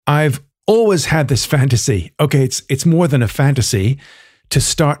I've always had this fantasy. Okay, it's more than a fantasy to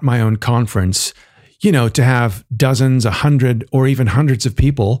start my own conference, to have dozens, 100, or even hundreds of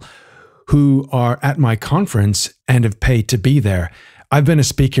people who are at my conference and have paid to be there. I've been a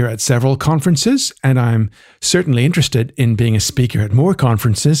speaker at several conferences, and I'm certainly interested in being a speaker at more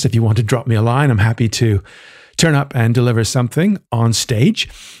conferences. If you want to drop me a line, I'm happy to turn up and deliver something on stage.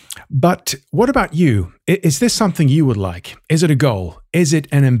 But what about you? Is this something you would like? Is it a goal? Is it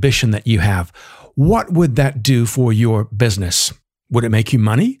an ambition that you have? What would that do for your business? Would it make you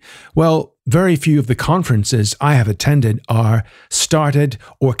money? Well, very few of the conferences I have attended are started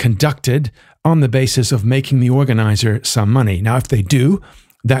or conducted on the basis of making the organizer some money. Now, if they do,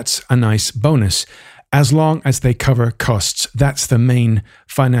 that's a nice bonus. As long as they cover costs, that's the main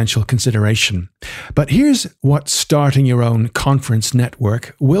financial consideration. But here's what starting your own conference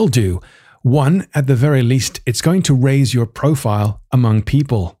network will do. One, at the very least, it's going to raise your profile among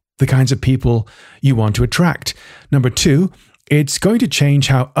people, the kinds of people you want to attract. Number two, it's going to change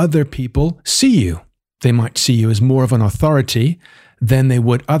how other people see you. They might see you as more of an authority than they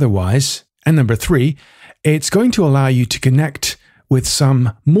would otherwise. And number three, it's going to allow you to connect with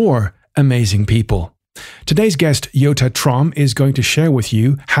some more amazing people. Today's guest, Jutta Tromm, is going to share with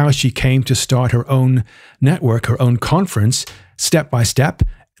you how she came to start her own network, her own conference, step by step,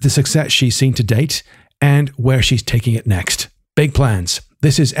 the success she's seen to date, and where she's taking it next. Big plans.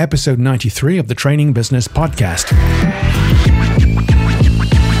 This is episode 93 of the Training Business Podcast.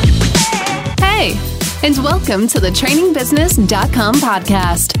 Hey, and welcome to the trainingbusiness.com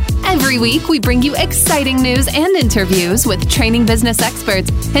podcast. Every week, we bring you exciting news and interviews with training business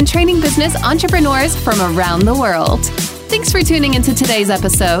experts and training business entrepreneurs from around the world. Thanks for tuning into today's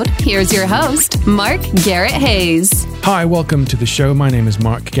episode. Here's your host, Mark Garrett Hayes. Hi, welcome to the show. My name is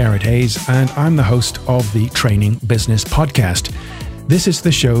Mark Garrett Hayes, and I'm the host of the Training Business Podcast. This is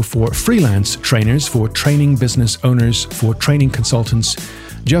the show for freelance trainers, for training business owners, for training consultants,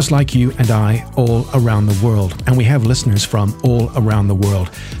 just like you and I, all around the world. And we have listeners from all around the world.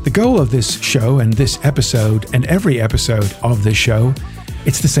 The goal of this show and this episode and every episode of this show,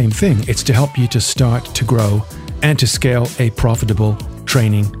 it's the same thing. It's to help you to start to grow and to scale a profitable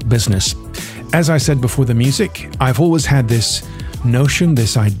training business. As I said before the music, I've always had this notion,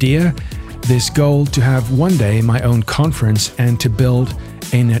 this idea, this goal to have one day my own conference and to build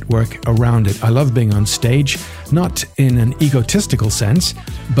a network around it. I love being on stage, not in an egotistical sense,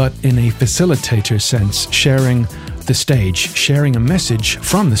 but in a facilitator sense, sharing the stage, sharing a message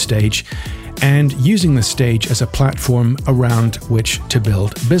from the stage, and using the stage as a platform around which to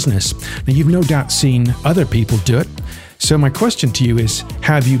build business. Now, you've no doubt seen other people do it. So my question to you is,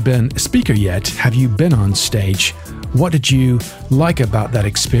 have you been a speaker yet? Have you been on stage? What did you like about that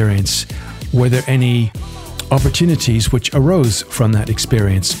experience? Were there any opportunities which arose from that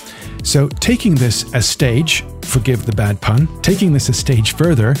experience? So taking this a stage, forgive the bad pun, taking this a stage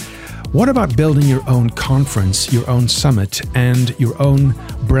further, what about building your own conference, your own summit, and your own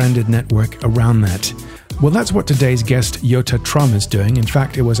branded network around that? Well, that's what today's guest, Jutta Tromm, is doing. In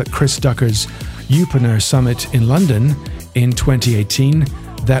fact, it was at Chris Ducker's Youpreneur Summit in London in 2018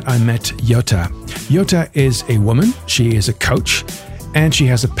 that I met Jutta. Jutta is a woman, she is a coach, and she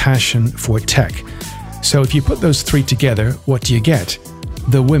has a passion for tech. So if you put those three together, what do you get?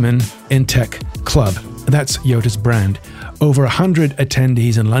 The Women in Tech Club. That's Jotta's brand. Over 100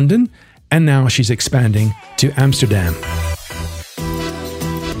 attendees in London, and now she's expanding to Amsterdam.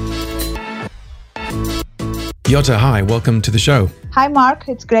 Jutta, hi, welcome to the show. Hi, Mark.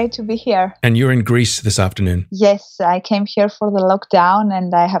 It's great to be here. And you're in Greece this afternoon. Yes, I came here for the lockdown,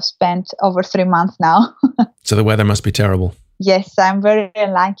 and I have spent over 3 months now. So the weather must be terrible. Yes, I'm very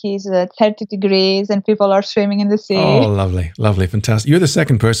lucky. It's 30 degrees and people are swimming in the sea. Oh, lovely, lovely, fantastic. You're the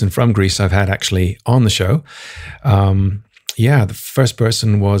second person from Greece I've had actually on the show. The first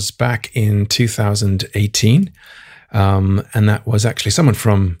person was back in 2018. And that was actually someone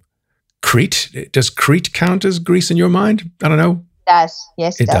from Crete. Does Crete count as Greece in your mind? I don't know. It does.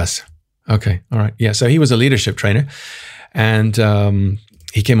 Yes, it does. Okay, all right. Yeah, so he was a leadership trainer. And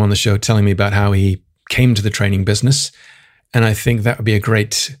he came on the show telling me about how he came to the training business. And I think that would be a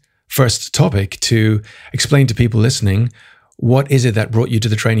great first topic to explain to people listening, what is it that brought you to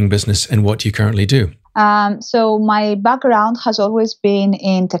the training business and what you currently do? So my background has always been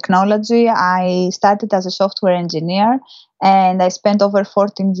in technology. I started as a software engineer and I spent over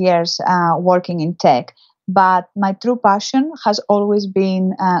 14 years working in tech. But my true passion has always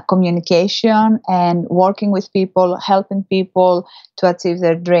been communication and working with people, helping people to achieve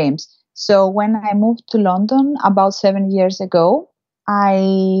their dreams. So when I moved to London about 7 years ago,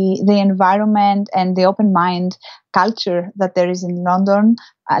 the environment and the open mind culture that there is in London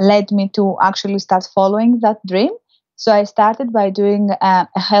led me to actually start following that dream. So I started by doing a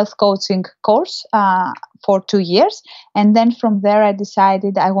health coaching course for 2 years. And then from there, I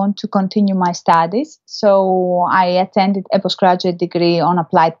decided I want to continue my studies. So I attended a postgraduate degree on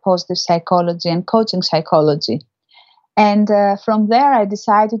applied positive psychology and coaching psychology. And from there, I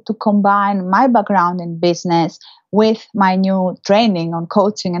decided to combine my background in business with my new training on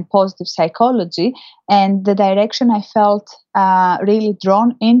coaching and positive psychology. And the direction I felt really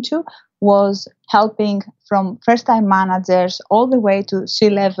drawn into was helping from first-time managers all the way to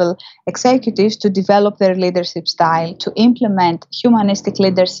C-level executives to develop their leadership style, to implement humanistic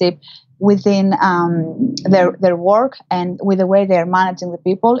leadership within their work and with the way they're managing the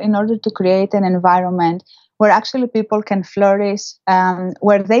people in order to create an environment where actually people can flourish,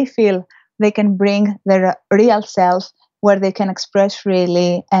 where they feel they can bring their real self, where they can express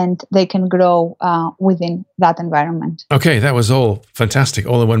freely and they can grow within that environment. Okay, that was all fantastic,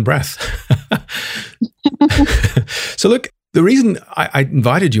 all in one breath. So look, the reason I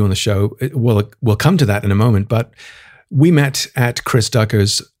invited you on the show, we'll come to that in a moment, but we met at Chris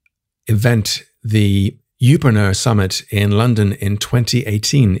Ducker's event, the Youpreneur Summit in London in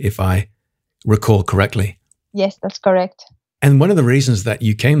 2018, if I recall correctly. Yes, that's correct. And one of the reasons that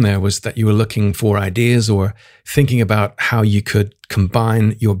you came there was that you were looking for ideas or thinking about how you could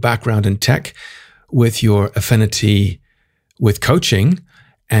combine your background in tech with your affinity with coaching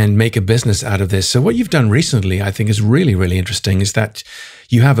and make a business out of this. So what you've done recently, I think, is really, really interesting, is that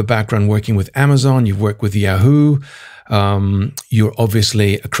you have a background working with Amazon, you've worked with Yahoo, you're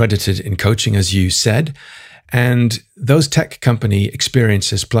obviously accredited in coaching, as you said, and those tech company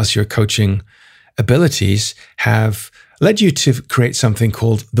experiences plus your coaching abilities have led you to create something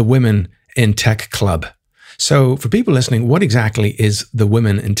called the Women in Tech Club. So for people listening, what exactly is the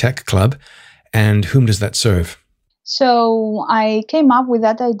Women in Tech Club and whom does that serve? So I came up with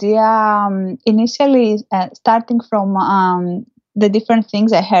that idea initially starting from the different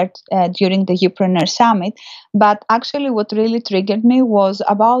things I heard during the Youpreneur Summit. But actually what really triggered me was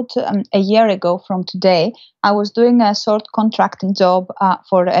about a year ago from today, I was doing a short contracting job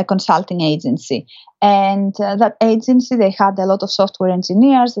for a consulting agency. And that agency, they had a lot of software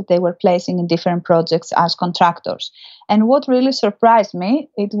engineers that they were placing in different projects as contractors. And what really surprised me,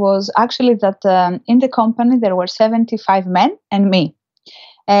 it was actually that in the company, there were 75 men and me.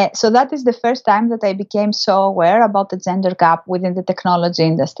 So that is the first time that I became so aware about the gender gap within the technology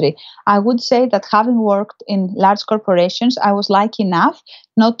industry. I would say that having worked in large corporations, I was lucky enough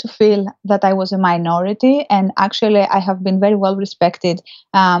not to feel that I was a minority. And actually, I have been very well respected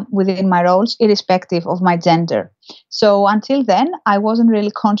within my roles, irrespective of my gender. So until then, I wasn't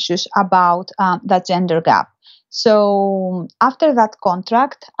really conscious about that gender gap. So after that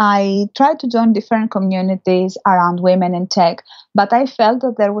contract, I tried to join different communities around women in tech, but I felt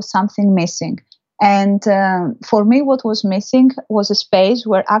that there was something missing. And for me, what was missing was a space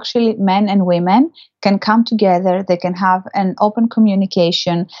where actually men and women can come together, they can have an open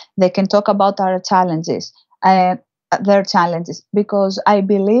communication, they can talk about their challenges, because I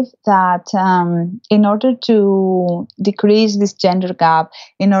believe that in order to decrease this gender gap,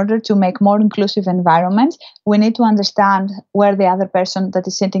 in order to make more inclusive environments, we need to understand where the other person that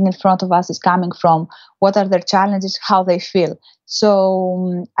is sitting in front of us is coming from, what are their challenges, how they feel.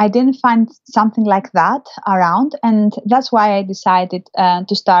 So I didn't find something like that around, and that's why I decided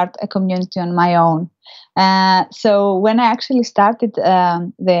to start a community on my own. So when I actually started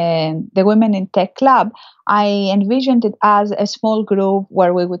the Women in Tech Club, I envisioned it as a small group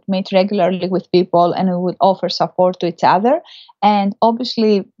where we would meet regularly with people and we would offer support to each other. And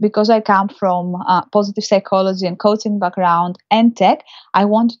obviously, because I come from positive psychology and coaching background and tech, I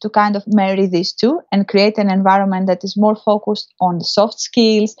wanted to kind of marry these two and create an environment that is more focused on the soft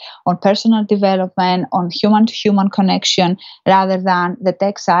skills, on personal development, on human-to-human connection, rather than the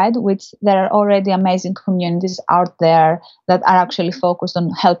tech side, which there are already amazing communities out there that are actually focused on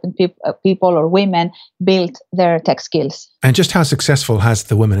helping people or women build their tech skills. And just how successful has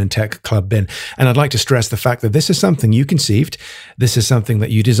the Women in Tech Club been? And I'd like to stress the fact that this is something you conceived, this is something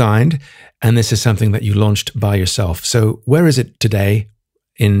that you designed, and this is something that you launched by yourself. So where is it today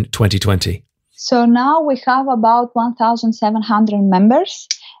in 2020? So now we have about 1,700 members.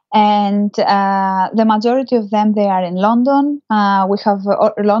 And the majority of them, they are in London. We have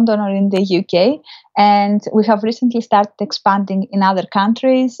London or in the UK. And we have recently started expanding in other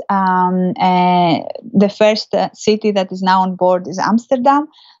countries. The first city that is now on board is Amsterdam.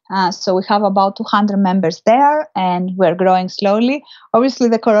 So we have about 200 members there, and we're growing slowly. Obviously,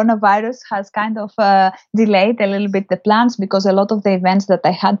 the coronavirus has kind of delayed a little bit the plans, because a lot of the events that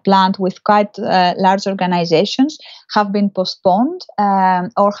I had planned with quite large organizations have been postponed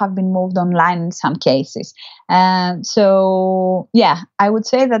or have been moved online in some cases. So, yeah, I would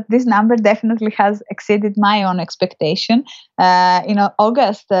say that this number definitely has exceeded my own expectation. In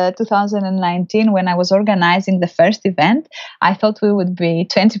August 2019, when I was organizing the first event, I thought we would be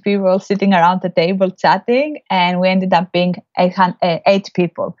 20 people sitting around the table chatting, and we ended up being 8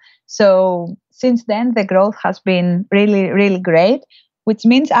 people. So since then, the growth has been really, really great, which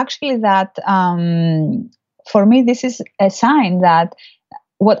means actually that for me, this is a sign that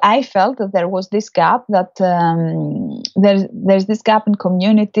what I felt, that there was this gap, that there's this gap in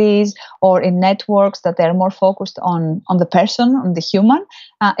communities or in networks, that they're more focused on the person, on the human,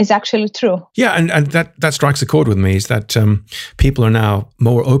 is actually true. Yeah, and that strikes a chord with me, is that people are now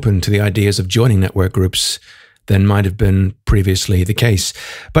more open to the ideas of joining network groups than might have been previously the case.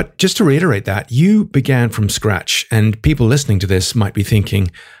 But just to reiterate that, you began from scratch, and people listening to this might be thinking,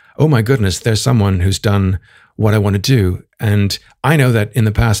 oh my goodness, there's someone who's done what I want to do. And I know that in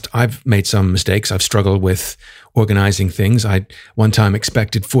the past, I've made some mistakes. I've struggled with organizing things. I one time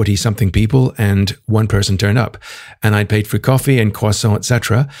expected 40-something people, and one person turned up, and I'd paid for coffee and croissant,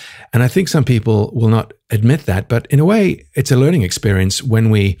 etc. And I think some people will not admit that, but in a way, it's a learning experience. When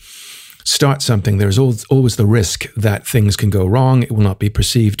we start something, there's always the risk that things can go wrong. It will not be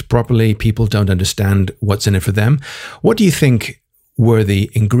perceived properly. People don't understand what's in it for them. What do you think were the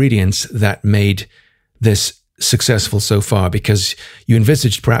ingredients that made this successful so far? Because you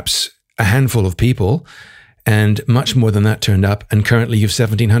envisaged perhaps a handful of people, and much more than that turned up, and currently you've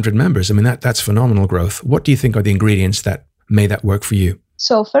 1,700 members. I mean, that's phenomenal growth. What do you think are the ingredients that made that work for you?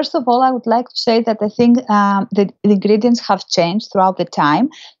 So first of all, I would like to say that I think the ingredients have changed throughout the time.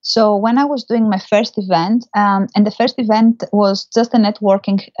 So when I was doing my first event, and the first event was just a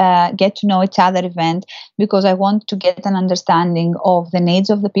networking, get to know each other event, because I want to get an understanding of the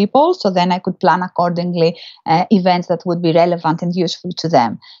needs of the people, so then I could plan accordingly events that would be relevant and useful to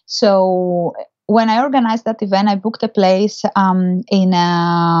them. So when I organized that event, I booked a place in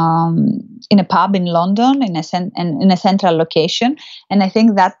a pub in London, in a central location, and I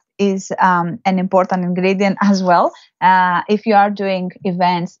think that is an important ingredient as well. If you are doing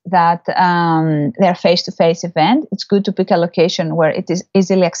events that they're face-to-face event, it's good to pick a location where it is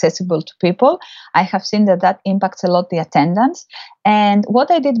easily accessible to people. I have seen that impacts a lot the attendance. And what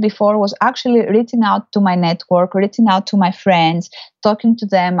I did before was actually reaching out to my network, reaching out to my friends, talking to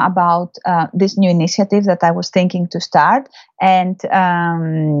them about this new initiative that I was thinking to start, and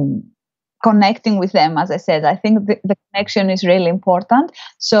connecting with them. As I said, I think the connection is really important.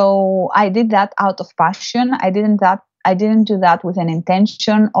 So I did that out of passion. I didn't do that with an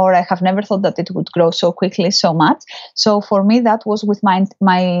intention, or I have never thought that it would grow so quickly, so much. So for me, that was with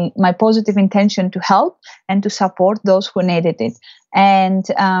my positive intention to help and to support those who needed it. And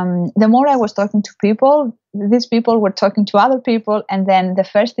the more I was talking to people, these people were talking to other people, and then the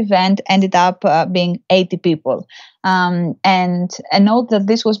first event ended up being 80 people. And note that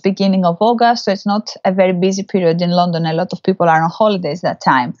this was beginning of August, so it's not a very busy period in London. A lot of people are on holidays that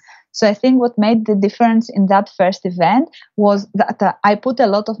time. So I think what made the difference in that first event was that I put a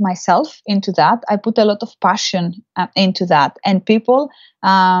lot of myself into that. I put a lot of passion into that, and people,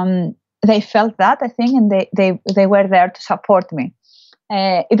 they felt that, I think, and they were there to support me.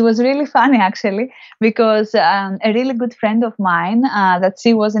 It was really funny, actually, because a really good friend of mine, that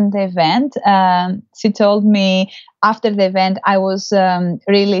she was in the event, she told me after the event, I was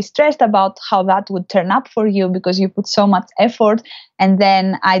really stressed about how that would turn up for you, because you put so much effort, and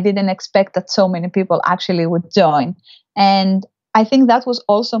then I didn't expect that so many people actually would join. And I think that was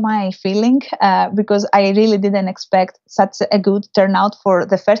also my feeling, because I really didn't expect such a good turnout for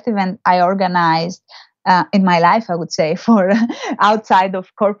the first event I organized in my life, I would say, for outside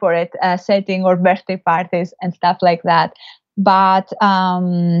of corporate setting or birthday parties and stuff like that. But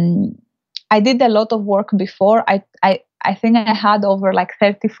I did a lot of work before. I think I had over like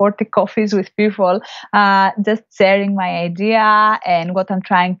 30, 40 coffees with people, just sharing my idea and what I'm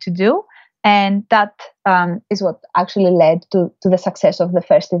trying to do. And that is what actually led to the success of the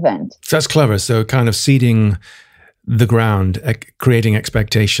first event. So that's clever. So kind of seeding the ground, creating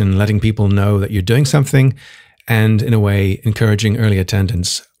expectation, letting people know that you're doing something, and in a way encouraging early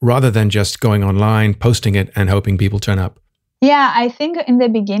attendance rather than just going online, posting it and hoping people turn up. Yeah, I think in the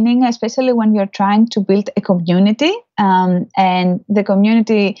beginning, especially when you're trying to build a community, And the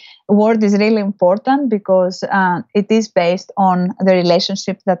community word is really important because it is based on the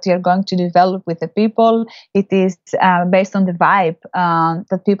relationship that you're going to develop with the people. It is based on the vibe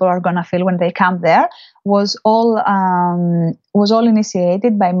that people are going to feel when they come there. Was all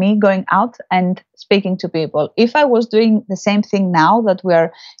initiated by me going out and speaking to people. If I was doing the same thing now that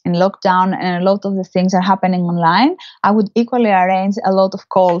we're in lockdown and a lot of the things are happening online, I would equally arrange a lot of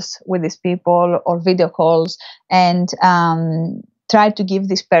calls with these people or video calls and try to give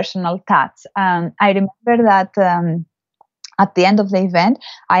this personal touch. I remember that at the end of the event,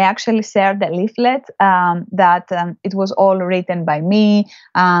 I actually shared a leaflet that it was all written by me.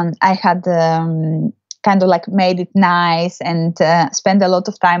 I had kind of like made it nice and spent a lot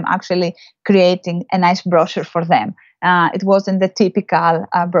of time actually creating a nice brochure for them. It wasn't the typical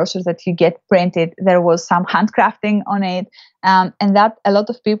brochure that you get printed. There was some handcrafting on it. And that a lot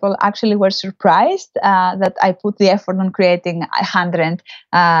of people actually were surprised that I put the effort on creating 100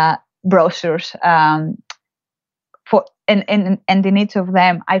 brochures for, and in each of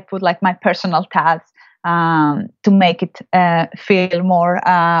them, I put like my personal touch to make it feel more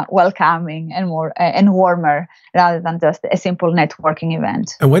welcoming and more and warmer rather than just a simple networking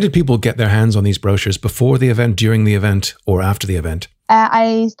event. And where did people get their hands on these brochures? Before the event, during the event, or after the event?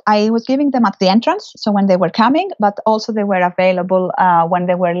 I was giving them at the entrance, so when they were coming, but also they were available when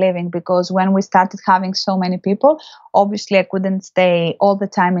they were leaving, because when we started having so many people, obviously I couldn't stay all the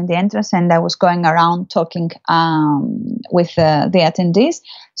time in the entrance, and I was going around talking with the attendees.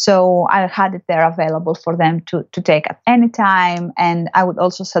 So I had it there available for them to take at any time, and I would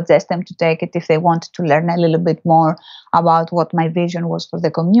also suggest them to take it if they wanted to learn a little bit more about what my vision was for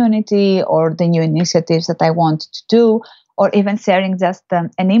the community or the new initiatives that I wanted to do, or even sharing just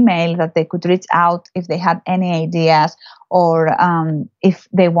an email that they could reach out if they had any ideas or if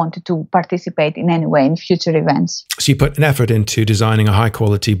they wanted to participate in any way in future events. So you put an effort into designing a high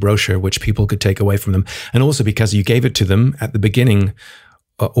quality brochure which people could take away from them. And also because you gave it to them at the beginning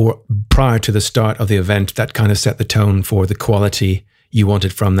or prior to the start of the event, that kind of set the tone for the quality you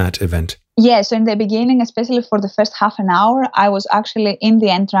wanted from that event. Yeah, so in the beginning, especially for the first half an hour, I was actually in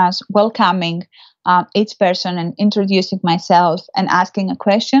the entrance welcoming each person and introducing myself and asking a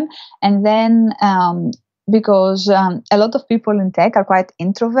question. And then because a lot of people in tech are quite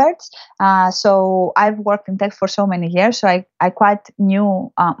introverts, so I've worked in tech for so many years, so I quite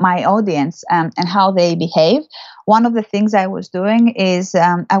knew my audience and how they behave. One of the things I was doing is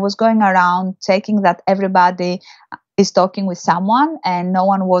I was going around checking that everybody is talking with someone and no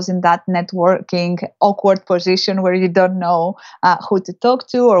one was in that networking awkward position where you don't know who to talk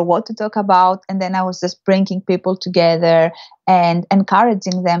to or what to talk about. And then I was just bringing people together and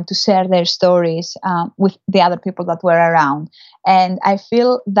encouraging them to share their stories with the other people that were around. And I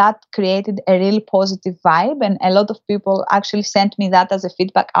feel that created a really positive vibe, and a lot of people actually sent me that as a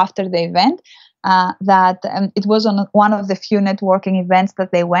feedback after the event. That it was on one of the few networking events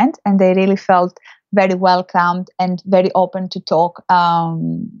that they went, and they really felt very welcomed and very open to talk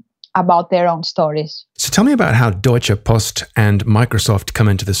about their own stories. So tell me about how Deutsche Post and Microsoft come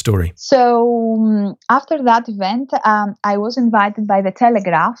into the story. So after that event, I was invited by the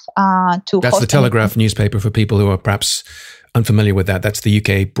Telegraph to That's the Telegraph newspaper for people who are perhaps unfamiliar with that. That's the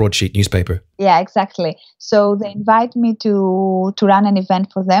UK broadsheet newspaper. Yeah, exactly. So they invite me to run an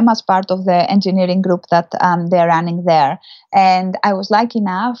event for them as part of the engineering group that they're running there. And I was lucky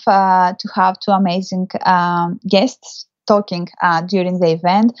enough to have two amazing guests talking during the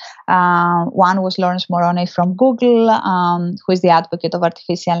event. One was Lawrence Moroney from Google, who is the advocate of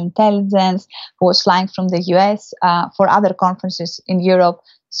artificial intelligence, who was flying from the US for other conferences in Europe.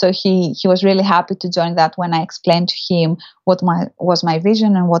 So he was really happy to join that when I explained to him what was my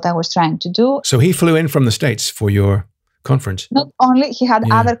vision and what I was trying to do. So he flew in from the States for your conference? Not only, he had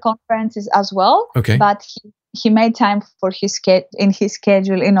other conferences as well, but he made time for in his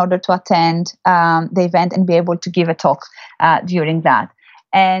schedule in order to attend the event and be able to give a talk during that.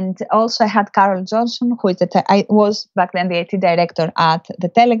 And also I had Carol Johnson, who is I was back then the IT director at the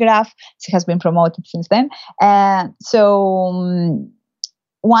Telegraph. She has been promoted since then.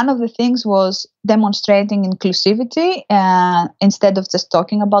 One of the things was demonstrating inclusivity instead of just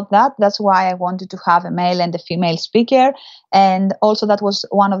talking about that. That's why I wanted to have a male and a female speaker. And also that was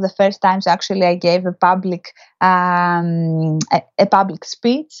one of the first times actually I gave a public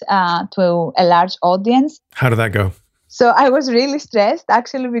speech to a large audience. How did that go? So I was really stressed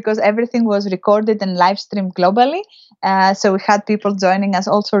actually because everything was recorded and live streamed globally. So we had people joining us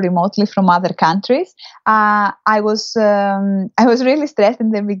also remotely from other countries. I was really stressed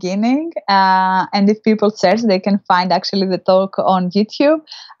in the beginning, and if people search, they can find actually the talk on YouTube.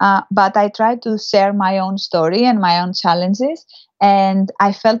 But I tried to share my own story and my own challenges. And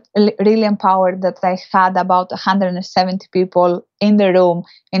I felt really empowered that I had about 170 people in the room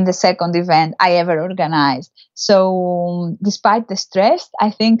in the second event I ever organized. So despite the stress,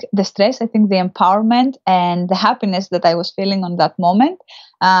 I think the empowerment and the happiness that I was feeling on that moment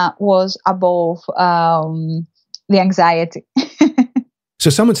was above the anxiety.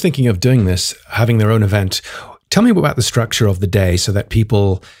 So someone's thinking of doing this, having their own event. Tell me about the structure of the day so that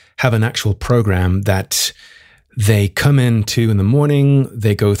people have an actual program that they come into in the morning,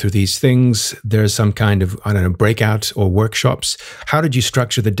 they go through these things. There's some kind of, breakout or workshops. How did you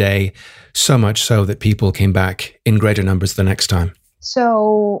structure the day so much so that people came back in greater numbers the next time?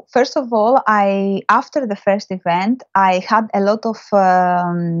 So first of all, after the first event, I had a lot of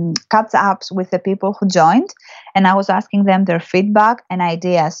catch-ups with the people who joined, and I was asking them their feedback and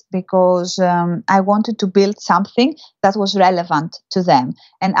ideas because I wanted to build something that was relevant to them.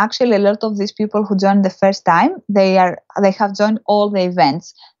 And actually, a lot of these people who joined the first time, they have joined all the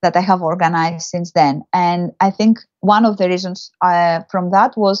events that I have organized since then. And I think one of the reasons from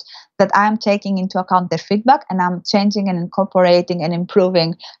that was that I am taking into account their feedback and I'm changing and incorporating and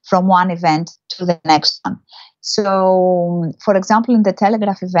improving from one event to the next one. So, for example, in the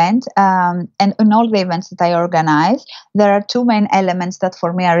Telegraph event and in all the events that I organize, there are two main elements that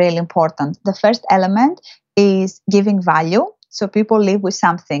for me are really important. The first element is giving value. So people live with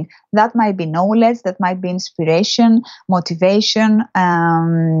something. That might be knowledge, that might be inspiration, motivation,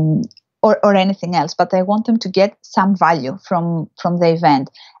 or anything else. But I want them to get some value from the event.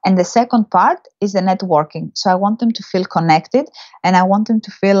 And the second part is the networking. So I want them to feel connected, and I want them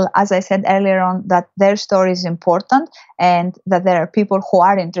to feel, as I said earlier on, that their story is important and that there are people who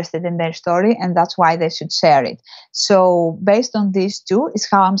are interested in their story, and that's why they should share it. So based on these two is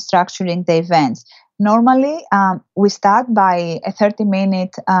how I'm structuring the events. Normally, we start by a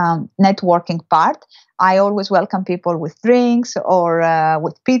 30-minute networking part. I always welcome people with drinks or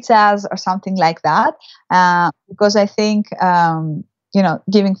with pizzas or something like that, because I think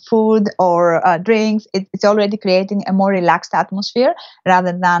giving food or drinks, it's already creating a more relaxed atmosphere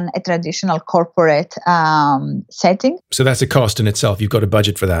rather than a traditional corporate setting. So that's a cost in itself. You've got a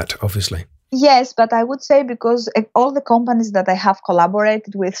budget for that, obviously. Yes, but I would say because all the companies that I have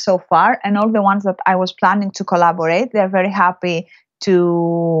collaborated with so far and all the ones that I was planning to collaborate, they're very happy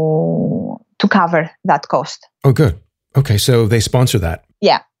to cover that cost. Oh, good. Okay, so they sponsor that.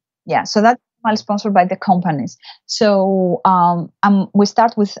 Yeah. So that's sponsored by the companies. So we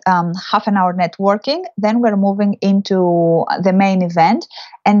start with half an hour networking. Then we're moving into the main event.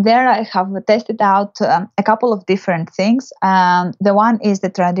 And there I have tested out a couple of different things. The one is the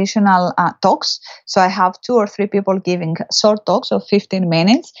traditional talks. So I have 2 or 3 people giving short talks of 15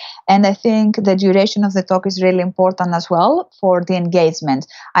 minutes. And I think the duration of the talk is really important as well for the engagement.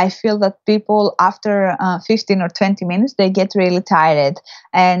 I feel that people after 15 or 20 minutes, they get really tired.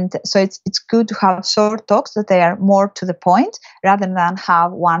 And so it's good to have short talks that they are more to the point rather than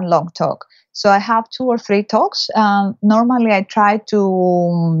have one long talk. So I have 2 or 3 talks. Normally I try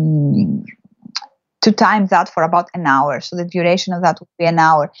to time that for about an hour. So the duration of that would be an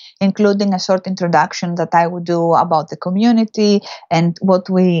hour, including a short introduction that I would do about the community and what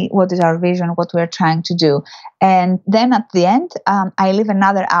is our vision, what we're trying to do. And then at the end, I leave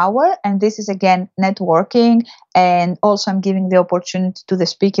another hour, and this is again networking, and also I'm giving the opportunity to the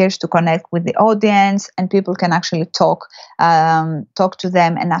speakers to connect with the audience, and people can actually talk to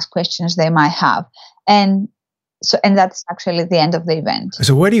them and ask questions they might have. And that's actually the end of the event.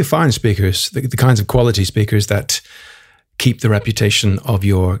 So where do you find speakers, the kinds of quality speakers that keep the reputation of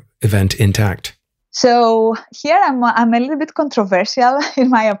your event intact? So here I'm a little bit controversial in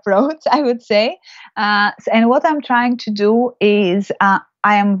my approach, I would say. And what I'm trying to do is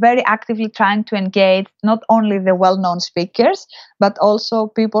I am very actively trying to engage not only the well-known speakers, but also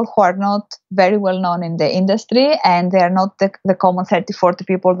people who are not very well-known in the industry, and they are not the common 30, 40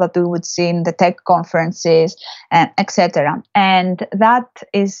 people that we would see in the tech conferences, etc. And that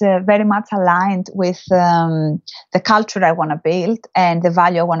is very much aligned with the culture I want to build and the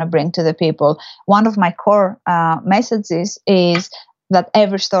value I want to bring to the people. One of my core messages is that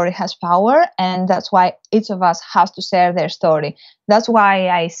every story has power, and that's why each of us has to share their story. That's why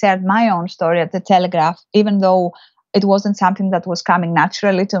I shared my own story at the Telegraph, even though it wasn't something that was coming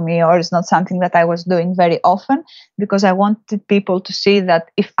naturally to me, or it's not something that I was doing very often, because I wanted people to see that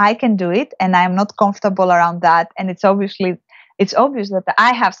if I can do it and I'm not comfortable around that, and it's obvious that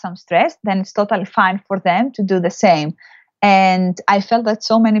I have some stress, then it's totally fine for them to do the same. And I felt that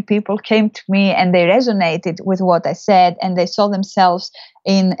so many people came to me and they resonated with what I said, and they saw themselves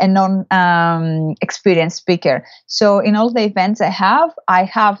in a non-experienced speaker. So in all the events I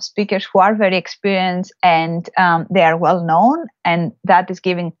have speakers who are very experienced and they are well known, and that is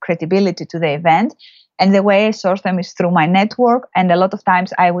giving credibility to the event. And the way I source them is through my network. And a lot of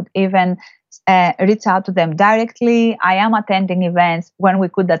times I would even reach out to them directly. I am attending events when we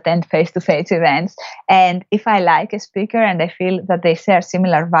could attend face-to-face events. And if I like a speaker and I feel that they share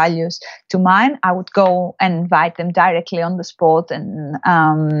similar values to mine, I would go and invite them directly on the spot. And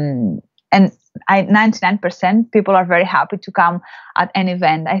 99% people are very happy to come at an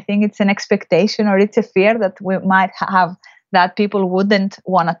event. I think it's an expectation, or it's a fear that we might have, that people wouldn't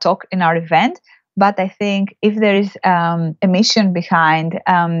want to talk in our event. But I think if there is a mission behind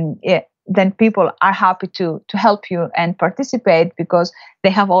then people are happy to help you and participate, because they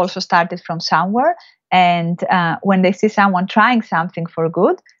have also started from somewhere. And when they see someone trying something for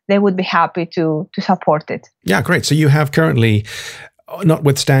good, they would be happy to support it. Yeah, great. So you have currently,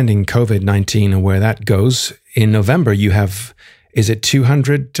 notwithstanding COVID-19 and where that goes, in November you have, is it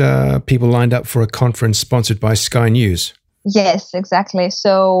 200 people lined up for a conference sponsored by Sky News? Yes, exactly.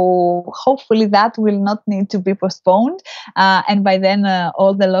 So hopefully that will not need to be postponed. And by then,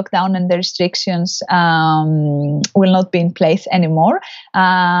 all the lockdown and the restrictions will not be in place anymore.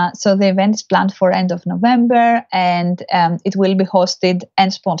 So the event is planned for end of November, and it will be hosted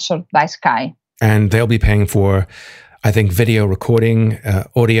and sponsored by Sky. And they'll be paying for, I think, video recording,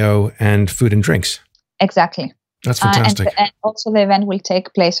 audio, and food and drinks. Exactly. That's fantastic. And also the event will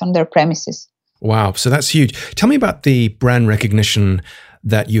take place on their premises. Wow. So that's huge. Tell me about the brand recognition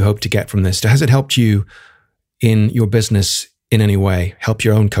that you hope to get from this. Has it helped you in your business in any way, help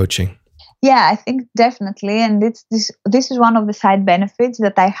your own coaching? Yeah, I think definitely. And this is one of the side benefits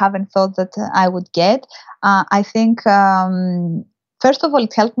that I haven't thought that I would get. I think, first of all,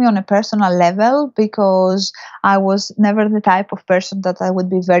 it helped me on a personal level, because I was never the type of person that I would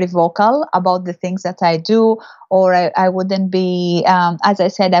be very vocal about the things that I do, or I wouldn't be, as I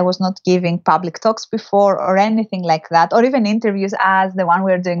said, I was not giving public talks before or anything like that, or even interviews as the one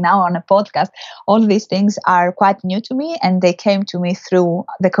we're doing now on a podcast. All these things are quite new to me, and they came to me through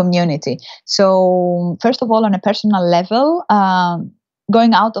the community. So first of all, on a personal level,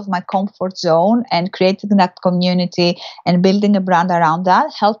 going out of my comfort zone and creating that community and building a brand around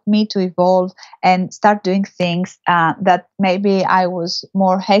that helped me to evolve and start doing things that maybe I was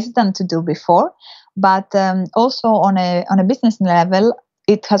more hesitant to do before. But also on a business level,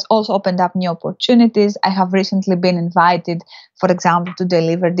 it has also opened up new opportunities. I have recently been invited, for example, to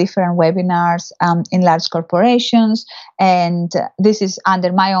deliver different webinars in large corporations. And this is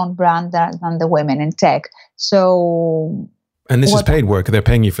under my own brand rather than the Women in Tech. And this is paid work. They're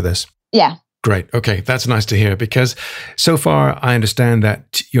paying you for this. Yeah. Great. Okay. That's nice to hear, because so far I understand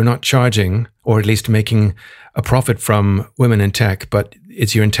that you're not charging, or at least making a profit from Women in Tech, but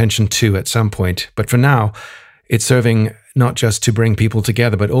it's your intention to at some point. But for now, it's serving not just to bring people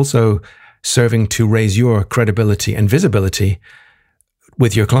together, but also serving to raise your credibility and visibility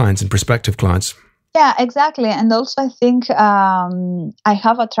with your clients and prospective clients. Yeah, exactly. And also I think I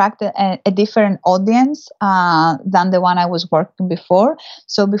have attracted a different audience than the one I was working before.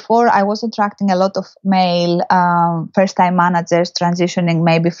 So before I was attracting a lot of male first-time managers transitioning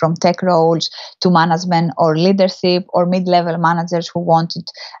maybe from tech roles to management or leadership, or mid-level managers who wanted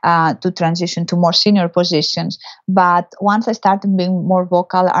to transition to more senior positions. But once I started being more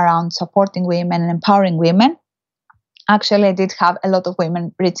vocal around supporting women and empowering women, actually I did have a lot of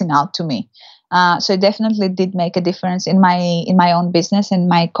women reaching out to me. So it definitely did make a difference in my own business and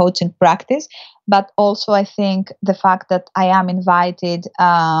my coaching practice. But also I think the fact that I am invited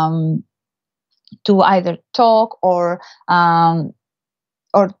to either talk or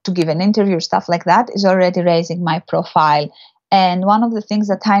to give an interview or stuff like that is already raising my profile. And one of the things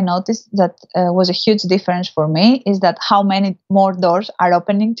that I noticed that was a huge difference for me is that how many more doors are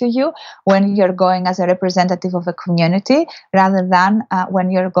opening to you when you're going as a representative of a community rather than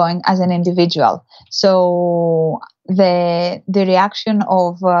when you're going as an individual. So the reaction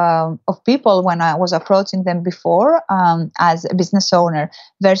of people when I was approaching them before as a business owner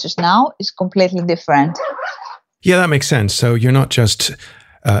versus now is completely different. Yeah, that makes sense. So you're not just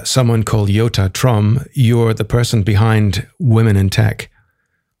someone called Jutta Tromm, you're the person behind Women in Tech,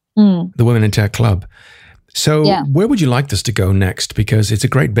 the Women in Tech Club. So where would you like this to go next? Because it's a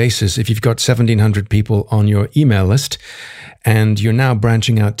great basis if you've got 1,700 people on your email list and you're now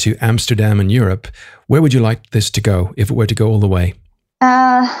branching out to Amsterdam and Europe. Where would you like this to go if it were to go all the way?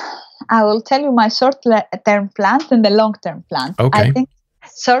 I will tell you my short-term plans and the long-term plans. Okay. I think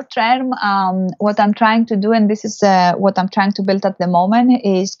short-term, what I'm trying to do, and this is what I'm trying to build at the moment,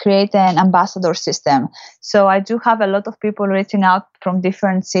 is create an ambassador system. So I do have a lot of people reaching out from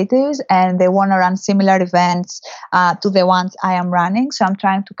different cities, and they want to run similar events to the ones I am running. So I'm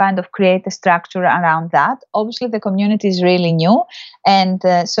trying to kind of create a structure around that. Obviously, the community is really new, and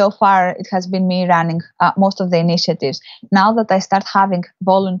so far it has been me running most of the initiatives. Now that I start having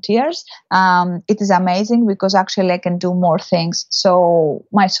volunteers, it is amazing because actually I can do more things. So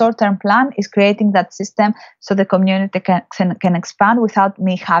my short-term plan is creating that system so the community can expand without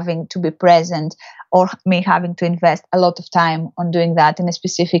me having to be present or me having to invest a lot of time on doing that in a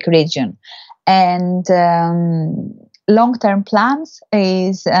specific region. And long-term plans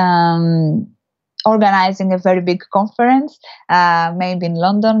is organizing a very big conference, maybe in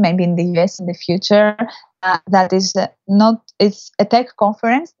London, maybe in the US in the future. That is it's a tech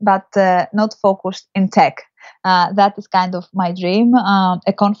conference, but not focused in tech. That is kind of my dream,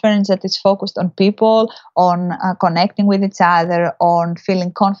 a conference that is focused on people, on connecting with each other, on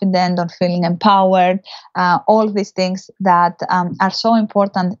feeling confident, on feeling empowered, all these things that are so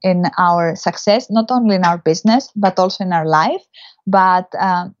important in our success, not only in our business, but also in our life. But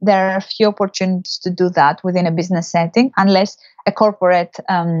there are few opportunities to do that within a business setting, unless a corporate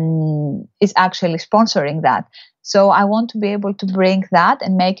is actually sponsoring that. So I want to be able to bring that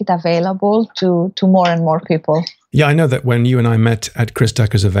and make it available to more and more people. Yeah, I know that when you and I met at Chris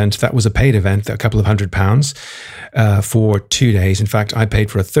Ducker's event, that was a paid event, a couple of £100 for 2 days. In fact, I paid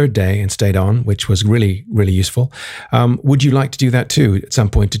for a third day and stayed on, which was really, really useful. Would you like to do that too at some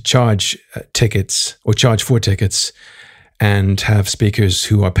point, to charge tickets or charge for tickets and have speakers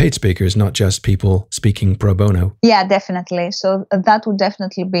who are paid speakers, not just people speaking pro bono? Yeah, definitely. So that would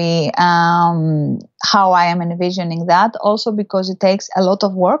definitely be how I am envisioning that. Also because it takes a lot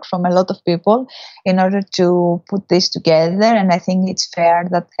of work from a lot of people in order to put this together. And I think it's fair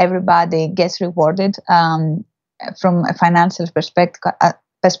that everybody gets rewarded from a financial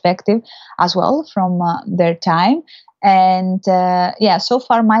perspective as well, from their time. And so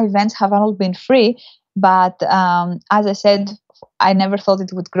far my events have all been free. But as I said, I never thought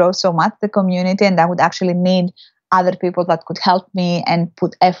it would grow so much, the community, and I would actually need other people that could help me and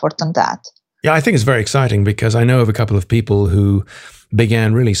put effort on that. Yeah, I think it's very exciting because I know of a couple of people who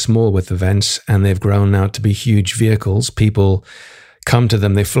began really small with events and they've grown now to be huge vehicles. People come to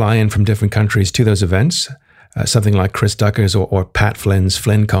them, they fly in from different countries to those events. Something like Chris Ducker's or Pat Flynn's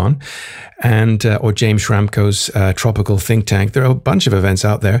FlynnCon, and or James Schramko's Tropical Think Tank. There are a bunch of events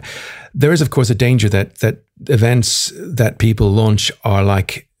out there. There is, of course, a danger that events that people launch are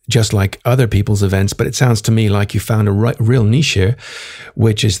just like other people's events. But it sounds to me like you found a real niche here,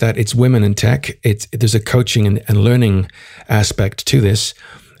 which is that it's women in tech. There's a coaching and learning aspect to this.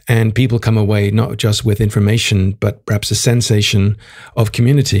 And people come away not just with information, but perhaps a sensation of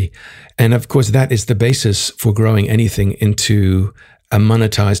community. And of course, that is the basis for growing anything into a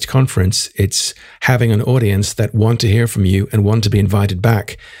monetized conference. It's having an audience that want to hear from you and want to be invited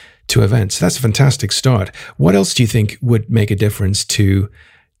back to events. That's a fantastic start. What else do you think would make a difference to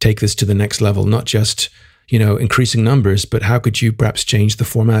take this to the next level? Not just, increasing numbers, but how could you perhaps change the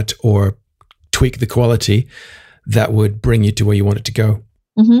format or tweak the quality that would bring you to where you want it to go?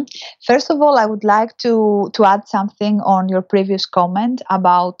 Mm-hmm. First of all, I would like to add something on your previous comment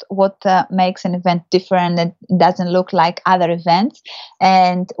about what makes an event different and doesn't look like other events.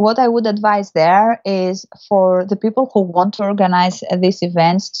 And what I would advise there is for the people who want to organize these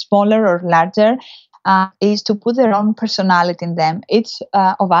events, smaller or larger, is to put their own personality in them. Each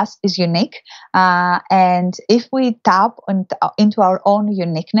of us is unique. And if we tap into our own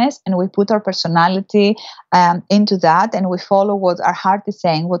uniqueness and we put our personality into that and we follow what our heart is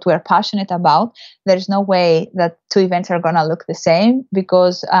saying, what we're passionate about, there's no way that two events are going to look the same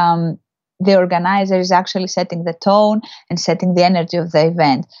because the organizer is actually setting the tone and setting the energy of the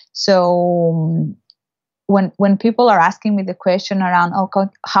event. So when people are asking me the question around,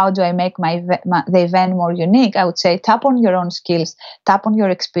 how do I make the event more unique? I would say tap on your own skills, tap on your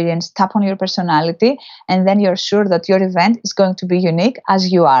experience, tap on your personality, and then you're sure that your event is going to be unique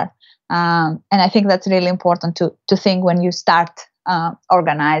as you are. And I think that's really important to think when you start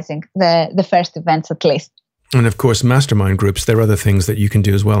organizing the first events at least. And of course, mastermind groups, there are other things that you can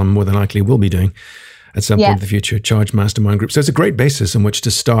do as well, and more than likely will be doing at some point in the future, charge mastermind groups. So it's a great basis in which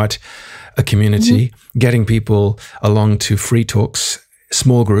to start a community, getting people along to free talks,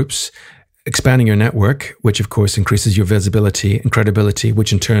 small groups, expanding your network, which of course increases your visibility and credibility,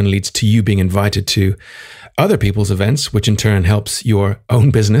 which in turn leads to you being invited to other people's events, which in turn helps your own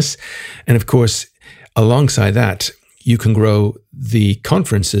business. And of course, alongside that, you can grow the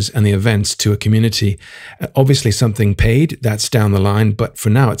conferences and the events to a community. Obviously, something paid, that's down the line. But for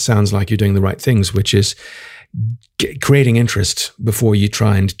now, it sounds like you're doing the right things, which is creating interest before you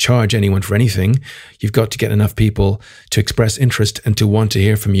try and charge anyone for anything. You've got to get enough people to express interest and to want to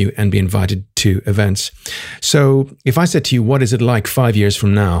hear from you and be invited to events. So if I said to you, what is it like 5 years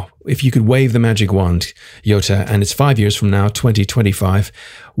from now? If you could wave the magic wand, Jutta, and it's 5 years from now, 2025,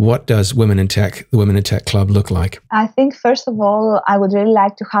 what does Women in Tech, the Women in Tech Club, look like? I think, first of all, I would really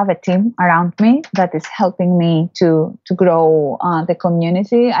like to have a team around me that is helping me to grow the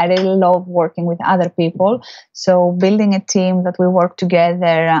community. I really love working with other people. So building a team that we work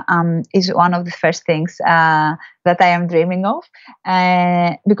together is one of the first things that I am dreaming of,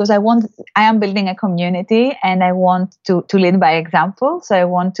 because I am building a community and I want to lead by example. So I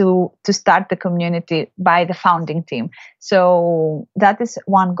want to start the community by the founding team. So that is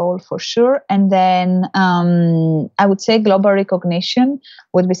one goal for sure. And then I would say global recognition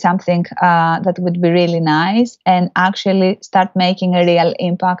would be something that would be really nice, and actually start making a real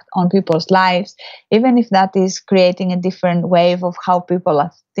impact on people's lives, even if that is creating a different wave of how people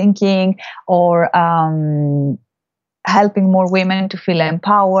are thinking, or helping more women to feel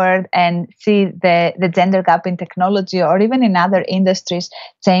empowered and see the gender gap in technology or even in other industries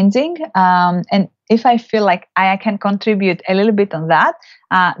changing. And if I feel like I can contribute a little bit on that,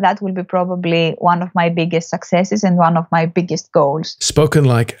 that will be probably one of my biggest successes and one of my biggest goals. Spoken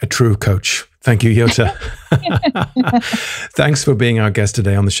like a true coach. Thank you, Jutta. Thanks for being our guest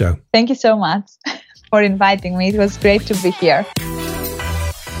today on the show. Thank you so much for inviting me. It was great to be here.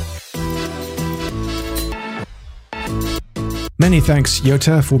 Many thanks,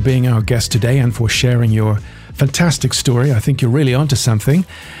 Jutta, for being our guest today and for sharing your fantastic story. I think you're really onto something.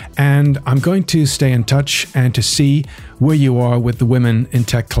 And I'm going to stay in touch and to see where you are with the Women in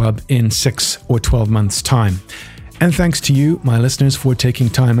Tech Club in 6 or 12 months' time. And thanks to you, my listeners, for taking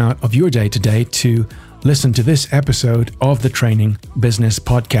time out of your day today to listen to this episode of the Training Business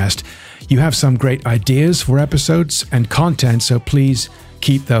Podcast. You have some great ideas for episodes and content, so please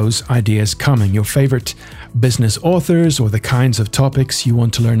keep those ideas coming. Your favorite business authors or the kinds of topics you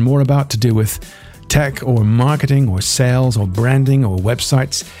want to learn more about to do with tech or marketing or sales or branding or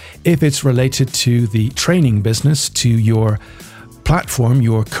websites. If it's related to the training business, to your platform,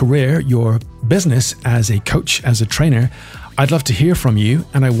 your career, your business as a coach, as a trainer, I'd love to hear from you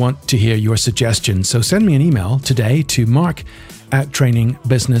and I want to hear your suggestions. So send me an email today to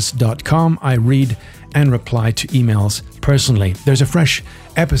mark@trainingbusiness.com. I read and reply to emails personally. There's a fresh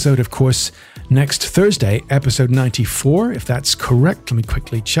episode, of course, next Thursday, episode 94, if that's correct. Let me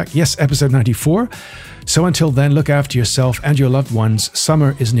quickly check. Yes, episode 94. So until then, look after yourself and your loved ones.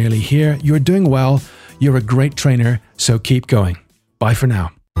 Summer is nearly here. You're doing well. You're a great trainer, so keep going. Bye for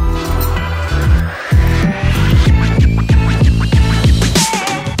now.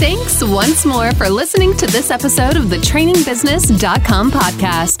 Thanks once more for listening to this episode of the trainingbusiness.com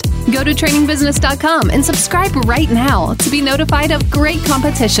podcast. Go to trainingbusiness.com and subscribe right now to be notified of great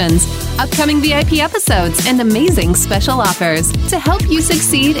competitions, upcoming VIP episodes, and amazing special offers to help you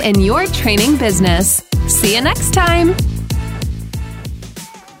succeed in your training business. See you next time.